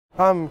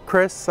I'm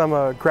Chris. I'm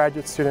a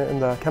graduate student in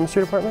the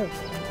chemistry department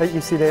at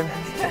UC Davis.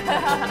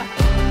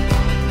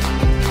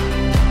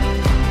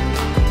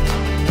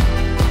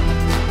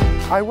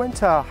 I went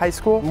to high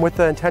school with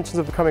the intentions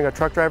of becoming a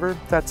truck driver.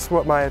 That's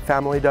what my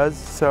family does,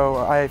 so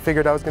I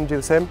figured I was going to do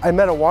the same. I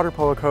met a water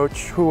polo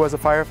coach who was a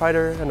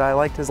firefighter, and I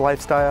liked his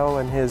lifestyle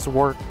and his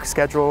work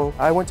schedule.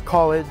 I went to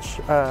college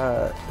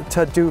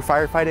to do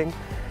firefighting,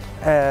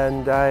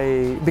 and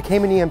I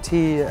became an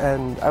EMT,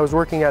 and I was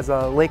working as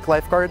a lake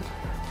lifeguard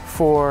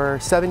for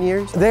 7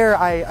 years. There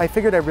I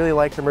figured I really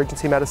liked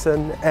emergency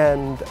medicine,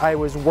 and I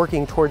was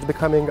working towards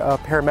becoming a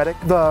paramedic.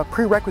 The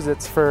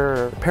prerequisites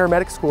for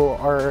paramedic school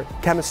are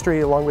chemistry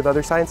along with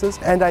other sciences,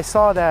 and I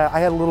saw that I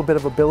had a little bit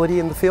of ability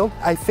in the field.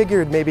 I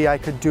figured maybe I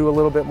could do a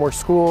little bit more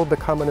school,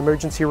 become an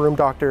emergency room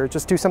doctor,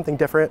 just do something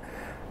different.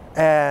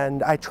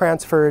 And I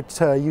transferred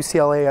to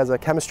UCLA as a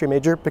chemistry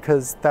major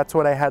because that's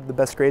what I had the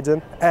best grades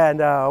in. And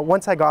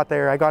once I got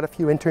there, I got a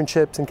few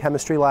internships in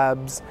chemistry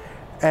labs,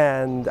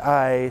 and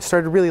I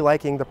started really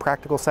liking the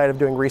practical side of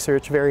doing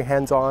research, very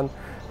hands-on,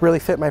 really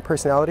fit my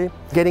personality.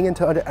 Getting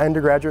into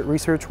undergraduate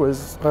research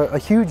was a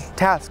huge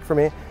task for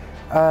me,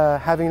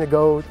 having to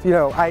go,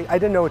 I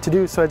didn't know what to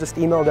do, so I just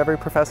emailed every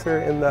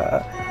professor in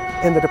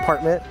the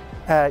department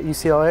at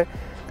UCLA,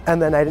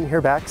 and then I didn't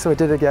hear back, so I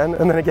did it again,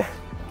 and then again.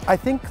 I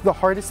think the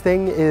hardest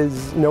thing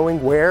is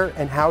knowing where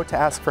and how to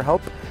ask for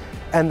help.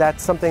 And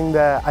that's something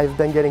that I've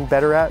been getting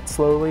better at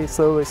slowly.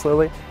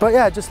 But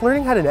yeah, just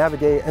learning how to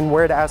navigate and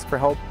where to ask for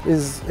help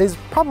is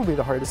probably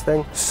the hardest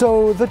thing.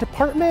 So the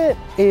department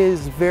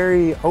is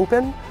very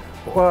open,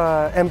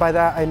 and by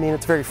that I mean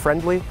it's very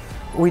friendly.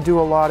 We do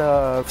a lot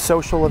of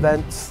social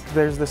events.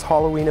 There's this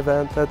Halloween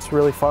event that's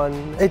really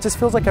fun. It just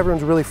feels like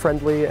everyone's really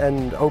friendly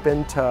and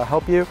open to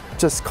help you.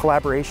 Just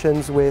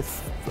collaborations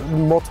with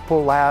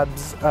multiple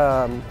labs,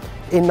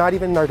 in not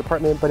even in our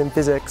department, but in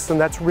physics,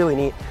 and that's really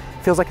neat.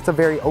 Feels like it's a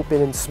very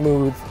open and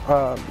smooth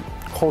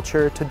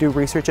culture to do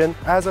research in.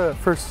 As a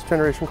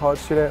first-generation college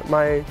student,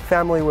 my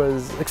family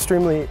was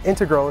extremely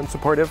integral and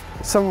supportive.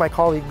 Some of my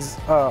colleagues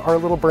are a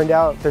little burned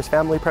out. There's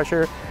family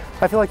pressure.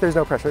 I feel like there's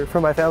no pressure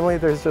from my family.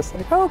 There's just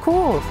like, oh,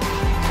 cool.